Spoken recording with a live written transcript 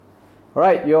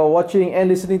Alright, you're watching and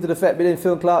listening to the Fat Billion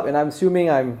Film Club, and I'm assuming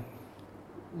I'm...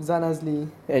 Zan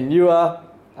Azli. And you are...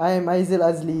 I am Aizil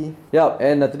Azli. Yeah,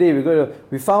 and today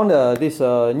we found this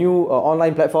new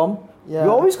online platform. Yeah.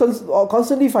 We're always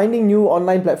constantly finding new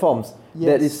online platforms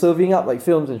that is serving up like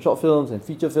films and short films and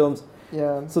feature films.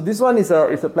 Yeah. So this one is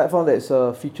a platform that's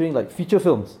featuring like feature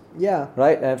films. Yeah.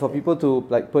 Right, and for people to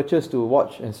like purchase to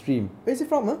watch and stream. Where is it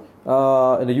from,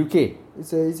 In the UK.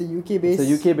 It's a UK based. It's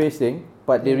a UK based thing,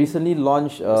 but they recently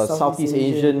launched a Southeast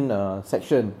Asian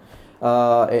section.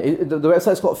 The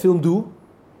website's called Filmdoo,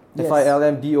 Yes.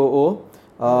 FILMDOO,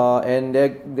 and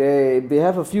they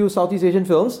have a few Southeast Asian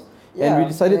films, and we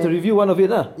decided to review one of it.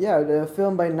 Yeah, the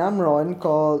film by Namron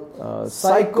called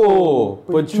Psycho,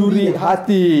 Pencuri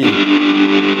Hati.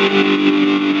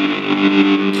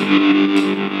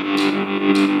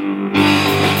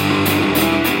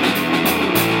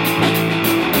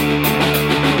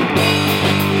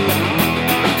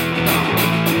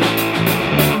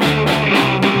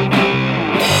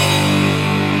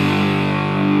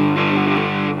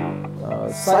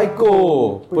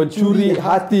 Psycho, Pencuri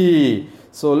Hati.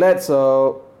 So let's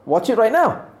watch it right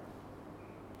now.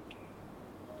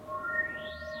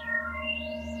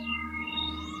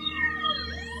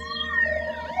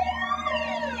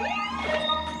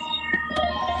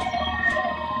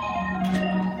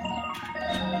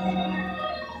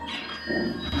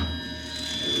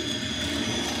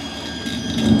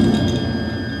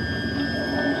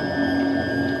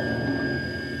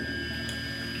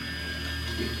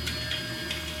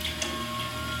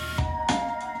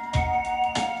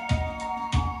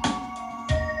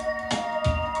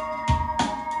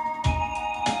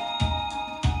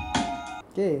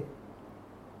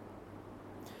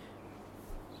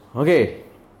 Okay.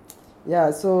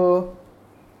 Yeah, so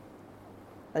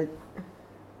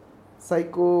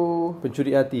Psycho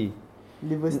Pencuri Hati.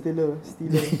 liver stealer.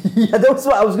 Yeah, that was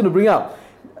what I was going to bring up.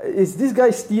 Is this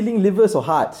guy stealing livers or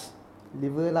hearts?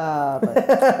 Liver lah.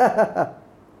 But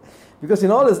Because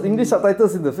in all the English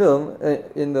subtitles in the film,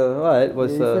 in the what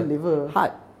was liver.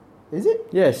 heart. Is it?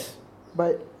 Yes.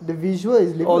 But the visual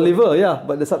is liver. Or liver, yeah.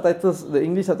 But the subtitles, the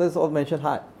English subtitles all mention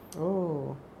heart.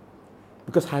 Oh.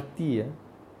 Because hati,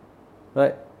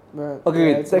 right? But,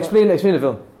 Okay, explain the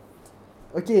film.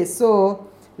 Okay, so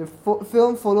the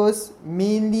film follows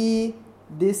mainly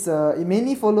this. It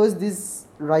mainly follows this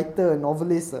writer,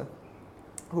 novelist,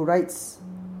 who writes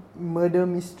murder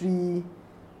mystery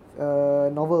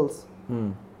novels.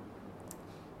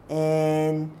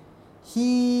 And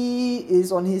he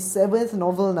is on his 7th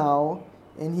novel now,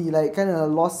 and he like kind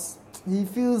of lost. He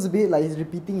feels a bit like he's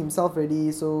repeating himself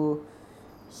already, so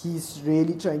he's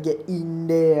really trying to get in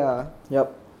there.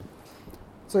 Yep.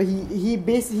 So he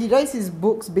writes his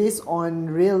books based on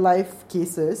real life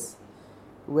cases,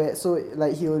 where so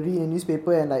like he'll read a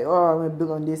newspaper and like, oh, I'm gonna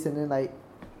build on this, and then like,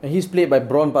 And he's played by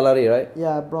Bron Palare, right?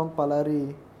 yeah, Bron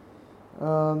Palare.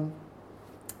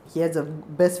 He has a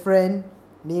best friend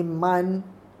named Man,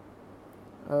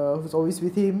 who's always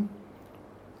with him,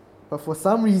 but for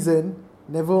some reason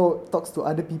never talks to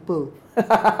other people.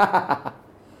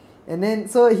 And then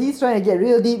so he's trying to get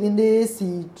real deep in this.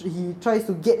 He tries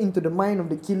to get into the mind of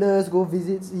the killers.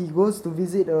 He goes to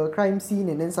visit a crime scene,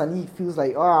 and then suddenly he feels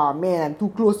like, oh man, I'm too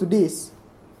close to this.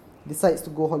 Decides to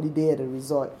go holiday at a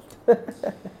resort.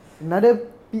 Another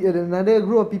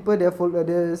group of people that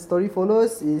the story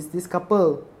follows is this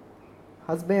couple,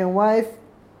 husband and wife,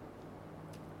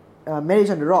 marriage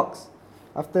on the rocks.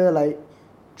 After like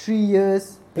 3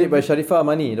 years. Played by Sharifah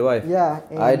Amani, the wife. Yeah.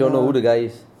 And, I don't know who the guy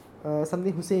is.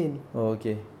 Something Hussein. Oh,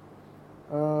 okay.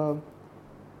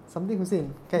 Something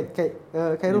Hussein.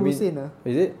 Khairul Hussein.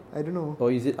 Is it? I don't know.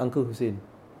 Or is it Uncle Hussein?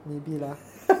 Maybe lah.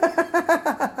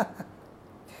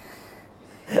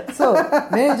 So,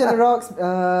 marriage on the rocks,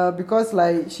 because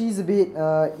like she's a bit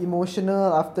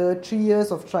emotional after 3 years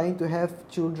of trying to have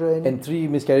children. And 3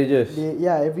 miscarriages.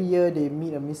 Every year they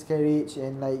meet a miscarriage,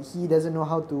 and like he doesn't know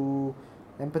how to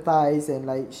empathize, and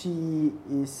like she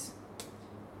is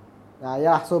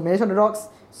so marriage on the rocks.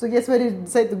 So guess where they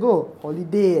decide to go?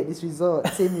 Holiday at this resort,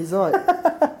 same resort.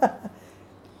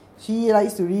 She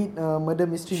likes to read murder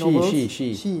mystery novels.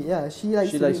 She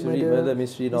likes to read murder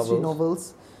mystery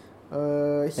novels.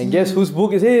 And guess whose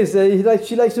book is his?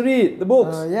 She likes to read the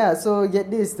books. So get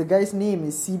this, the guy's name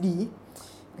is CD.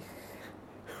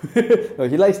 No,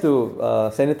 he likes to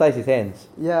sanitize his hands.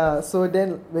 Yeah, so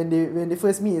then when they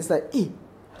first meet, it's like, hey,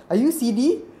 are you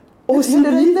CD? Oh, CD?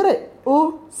 The writer, right?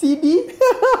 Oh, CD?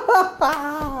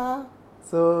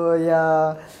 So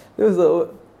yeah, It was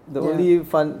the only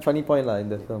funny point in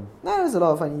the film. No, there was a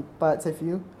lot of funny parts, I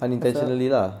feel. Unintentionally .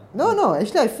 No,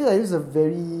 actually I feel like it was a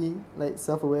very like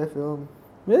self-aware film.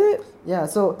 Really? Yeah,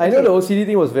 so I know the OCD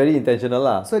thing was very intentional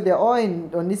lah. So they're all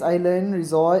on this island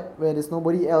resort where there's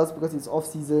nobody else because it's off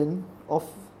season, off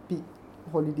peak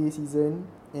holiday season,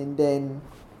 and then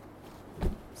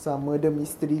some murder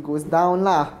mystery goes down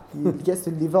lah. He gets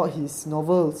to live out his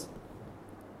novels.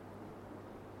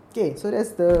 Okay, so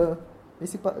that's the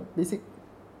basic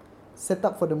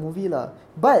setup for the movie lah.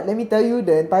 But let me tell you,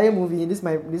 the entire movie, this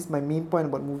is my main point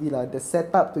about movie lah. The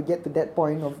setup to get to that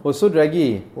point was so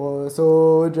draggy.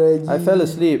 I fell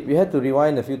asleep. We had to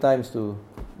rewind a few times to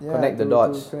connect the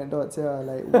dots. To connect dots, yeah.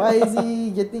 Like why is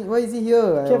he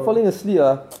here? I kept falling asleep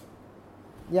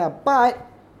Yeah, but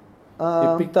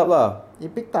it picked up lah.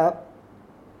 It picked up,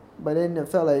 but then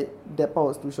it felt like that part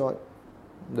was too short.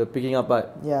 The picking up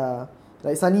part. Yeah.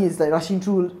 Like Sunny is like rushing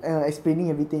through, explaining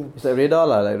everything. It's like radar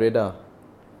lah, like radar.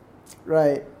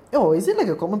 Right. Oh, is it like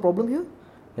a common problem here?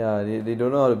 Yeah, they don't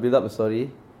know how to build up a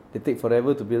story. They take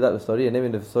forever to build up the story, and then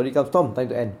when the story comes, time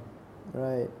to end.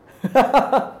 Right.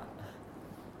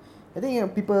 I think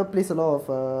people place a lot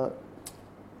of.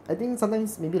 I think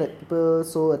sometimes maybe like people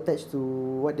so attached to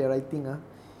what they're writing.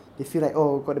 They feel like,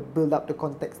 oh, got to build up the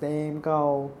context. Then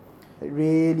like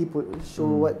really show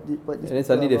what this. And then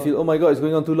suddenly they feel, oh my god, it's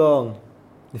going on too long.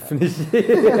 They finish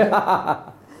it.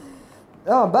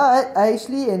 Oh, but I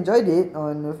actually enjoyed it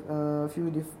on a few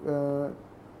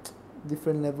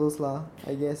different levels lah.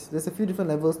 I guess there's a few different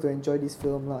levels to enjoy this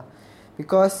film lah,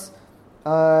 because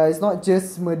it's not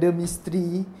just murder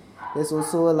mystery. There's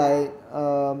also like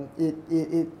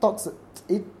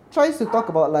it tries to talk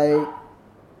about like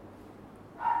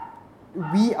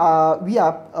we are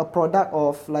a product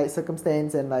of like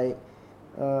circumstance and like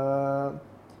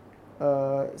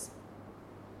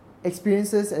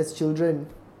experiences as children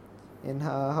and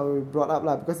how we brought up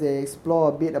lah, because they explore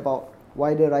a bit about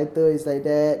why the writer is like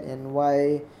that and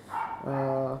why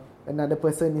another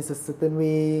person is a certain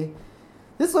way.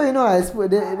 Just so you know,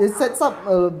 it sets up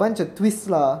a bunch of twists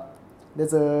lah.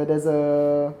 There's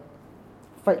a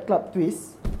Fight Club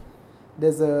twist.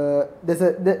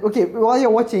 Okay, while you're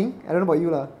watching, I don't know about you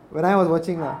lah. When I was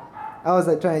watching lah, I was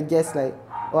like trying to guess like,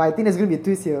 oh, I think there's gonna be a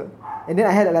twist here, and then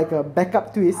I had like a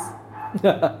backup twist.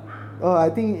 Oh,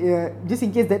 I think just in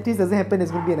case that twist doesn't happen,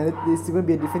 there's gonna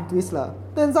be a different twist lah.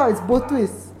 Turns out it's both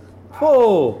twists.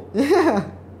 Oh, yeah.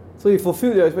 So you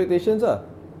fulfilled your expectations lah.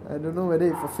 I don't know whether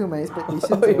it fulfilled my expectations.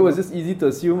 It was just easy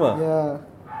to assume lah. Yeah.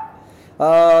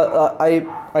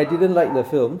 I didn't like the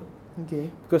film. Okay.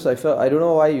 Because I don't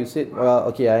know why you said.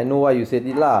 Okay, I know why you said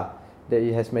it lah. That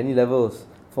it has many levels.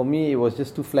 For me, it was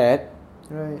just too flat.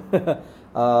 Right.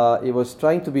 It was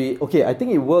trying to be okay. I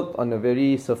think it worked on a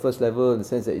very surface level in the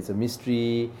sense that it's a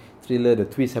mystery thriller, the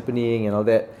twist happening and all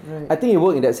that. Right. I think it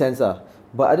worked in that sense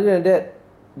But other than that,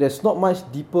 there's not much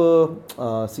deeper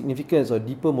significance or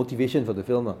deeper motivation for the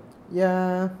film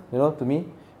Yeah. You know, to me,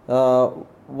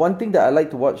 one thing that I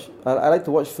like to watch, I like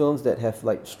to watch films that have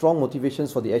like strong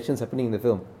motivations for the actions happening in the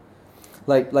film.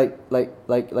 Like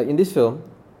in this film,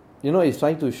 you know, it's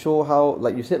trying to show how,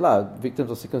 like you said lah, victims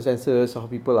of circumstances, how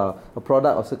people are a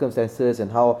product of circumstances,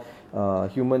 and how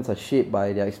humans are shaped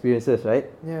by their experiences, right?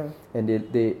 Yeah. And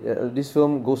this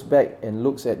film goes back and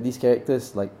looks at these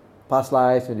characters like past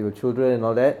lives when they were children and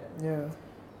all that. Yeah.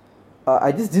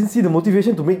 I just didn't see the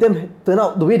motivation to make them turn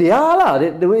out the way they are lah,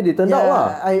 the way they turned out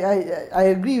lah.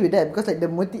 I agree with that, because like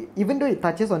even though it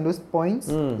touches on those points,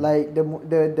 like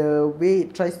the way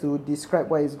it tries to describe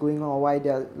what is going on or why they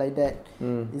are like that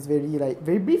is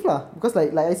very brief lah. Because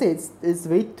like I said, it's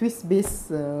very twist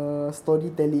based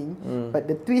storytelling, but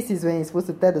the twist is when it's supposed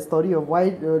to tell the story of why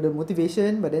the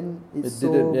motivation, but then it's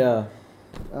not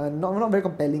very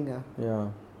compelling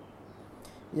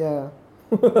Yeah.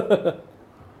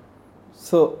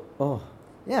 So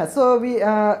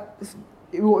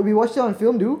we watched it on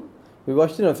film, do? We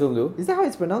watched it on film, do? Is that how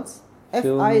it's pronounced?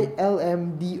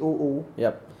 FILMDOO.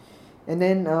 Yep. And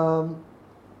then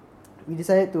we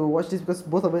decided to watch this because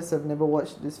both of us have never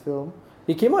watched this film.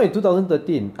 It came out in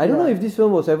 2013. I don't know if this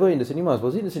film was ever in the cinemas.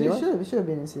 Was it in the cinemas? It should have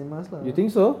been in cinemas lah. You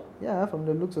think so? Yeah, from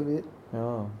the looks of it.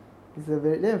 Yeah. It's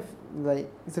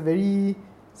a very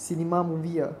cinema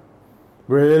movie.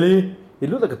 Really? It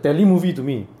looked like a tele movie to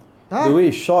me. Huh? The way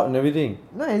it's shot and everything.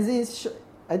 No, I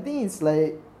think it's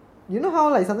like, you know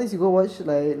how like sometimes you go watch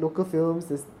like local films,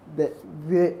 there's that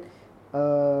weird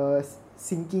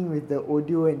syncing with the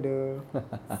audio and the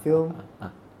film.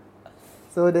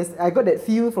 So I got that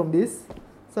feel from this.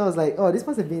 So I was like, oh, this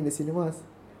must have been in the cinemas.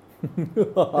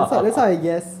 That's how I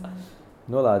guess.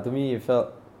 No lah, to me it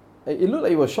looked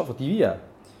like it was shot for TV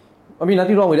I mean,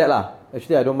 nothing wrong with that lah.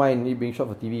 Actually, I don't mind it being shot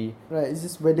for TV. Right, it's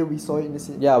just whether we saw it in the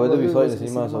cinema. Yeah, whether we saw it in the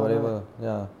cinemas or whatever.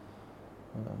 Right?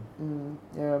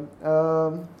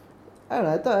 Yeah. I don't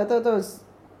know. I thought that was.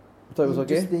 I thought it was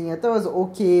okay. Interesting. I thought it was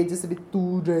okay. Just a bit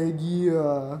too draggy.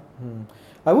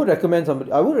 I would recommend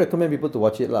people to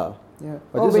watch it lah. Yeah.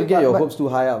 But just don't get your hopes too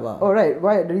high up lah. Oh right.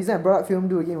 Why the reason I brought up Film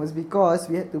Do again was because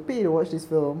we had to pay to watch this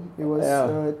film. It was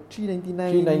 $3.99.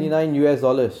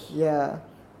 $3.99. Yeah.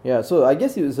 Yeah. So I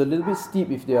guess it was a little bit steep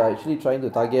if they are actually trying to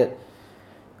target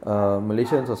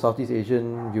Malaysians or Southeast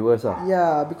Asian viewers lah.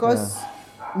 Yeah, because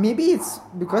maybe it's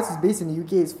because it's based in the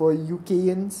UK. It's for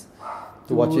UKians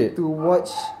to watch it. To watch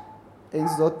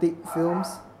exotic films.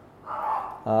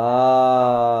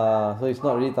 So it's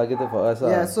not really targeted for us.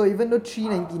 Yeah, so even though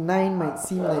 $3.99 might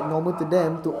seem like normal to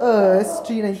them, to us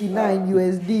 $3.99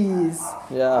 USDs.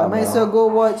 Yeah, I might as well go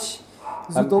watch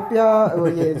Zootopia.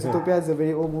 Zootopia is a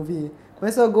very old movie. Might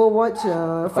as well go watch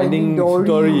Finding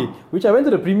Dory. Which I went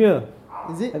to the premiere.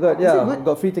 Is it? I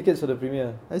got free tickets for the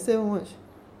premiere. I still haven't watched.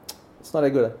 It's not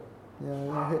that good. Yeah,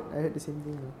 I heard the same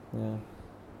thing.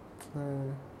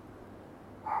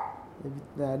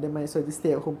 Then might as well just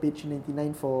stay at home, pay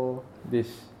 $3.99 for this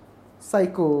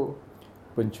Psycho.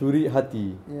 Pencuri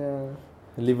Hati. Yeah.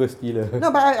 Liver stealer.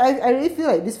 No, but I really feel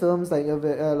like this film's like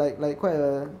like quite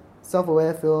a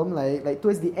self-aware film. Like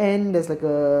towards the end, there's like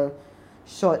a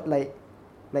shot like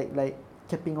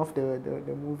capping off the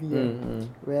movie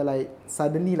where like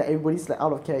suddenly like everybody's like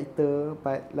out of character,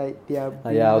 but like they are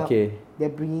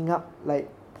they're bringing up like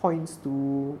points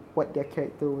to what their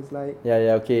character was like.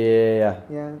 Yeah.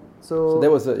 So that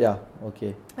was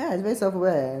okay. Yeah, it's very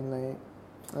self-aware and like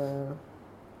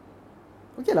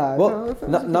okay lah. Well,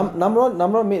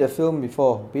 Namron made a film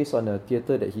before based on a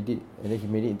theatre that he did, and then he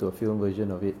made it into a film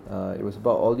version of it. It was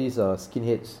about all these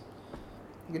skinheads.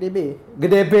 Gedebe,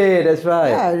 that's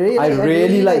right. Yeah, I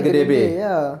really like Gedebe.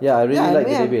 Yeah, I really like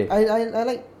Gedebe. I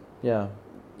like. Yeah.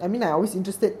 I mean, I'm always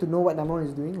interested to know what Namron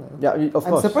is doing. Yeah, of course.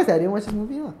 I'm surprised that I didn't watch this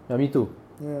movie. Yeah, me too.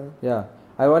 Yeah.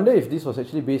 I wonder if this was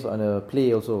actually based on a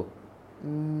play also.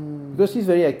 Because he's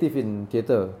very active in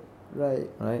theatre. Right.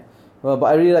 Well, but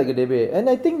I really like Gedebe. And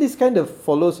I think this kind of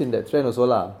follows in that trend also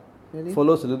lah. Really?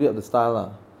 Follows a little bit of the style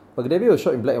lah. But Gedebe was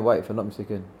shot in black and white if I'm not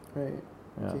mistaken. Right.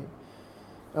 Yeah.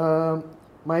 Okay.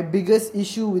 My biggest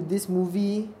issue with this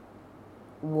movie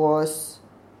was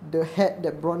the hat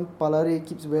that Bron Palare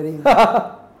keeps wearing.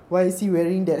 Why is he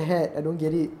wearing that hat? I don't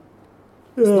get it.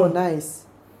 It's not nice.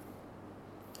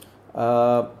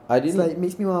 I didn't. It's like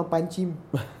makes me want to punch him.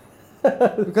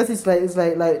 Because it's like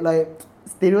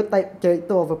stereotype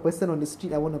character of a person on the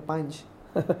street I want to punch.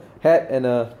 Hat and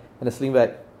a sling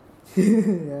bag.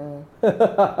 Yeah.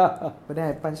 But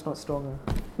then I punch not strong.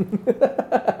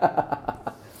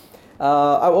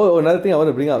 Another thing I want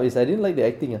to bring up is I didn't like the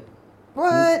acting.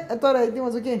 What? I thought the acting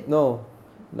was okay. No,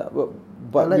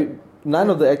 but none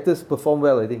of the actors performed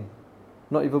well, I think.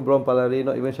 Not even Bron Palare,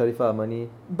 not even Sharifah Amani.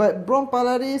 But Bron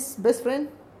Palare's best friend?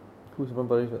 Who's Bron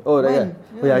Palare? Oh, that guy.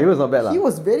 Yeah. Oh, yeah, he was not bad. He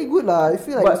was very good. I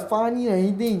feel like it's funny and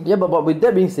anything. Yeah, but with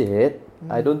that being said,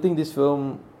 I don't think this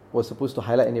film was supposed to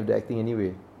highlight any of the acting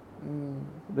anyway.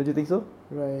 Don't you think so?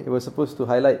 Right. It was supposed to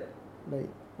highlight. Like,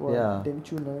 what? Damn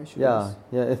tune. Yeah.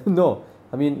 No.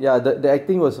 I mean, the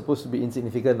acting was supposed to be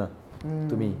insignificant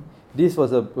to me. This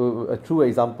was a true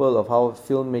example of how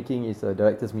filmmaking is a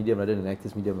director's medium rather than an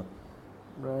actor's medium.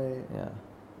 Right. Yeah.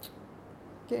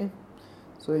 Okay.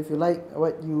 So if you like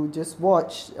what you just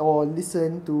watched or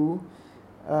listened to,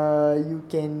 you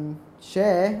can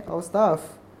share our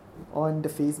stuff on the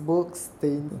Facebooks,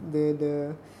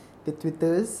 the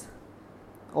Twitters,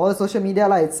 all the social media.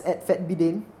 It's at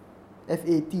Fatbidin,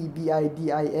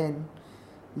 FATBIDIN.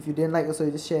 If you didn't like, also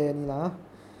you just share any lah.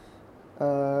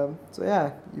 So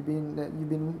yeah, you've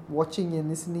been watching and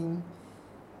listening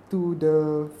to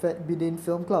the Fatbidin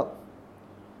Film Club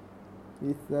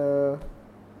with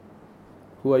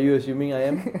who are you assuming I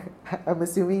am? I'm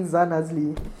assuming Zan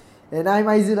Azli, and I'm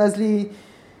Aizil Azli.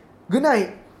 Good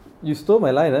night. You stole my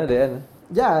line at the end.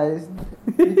 Yeah.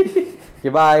 Okay,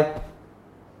 bye.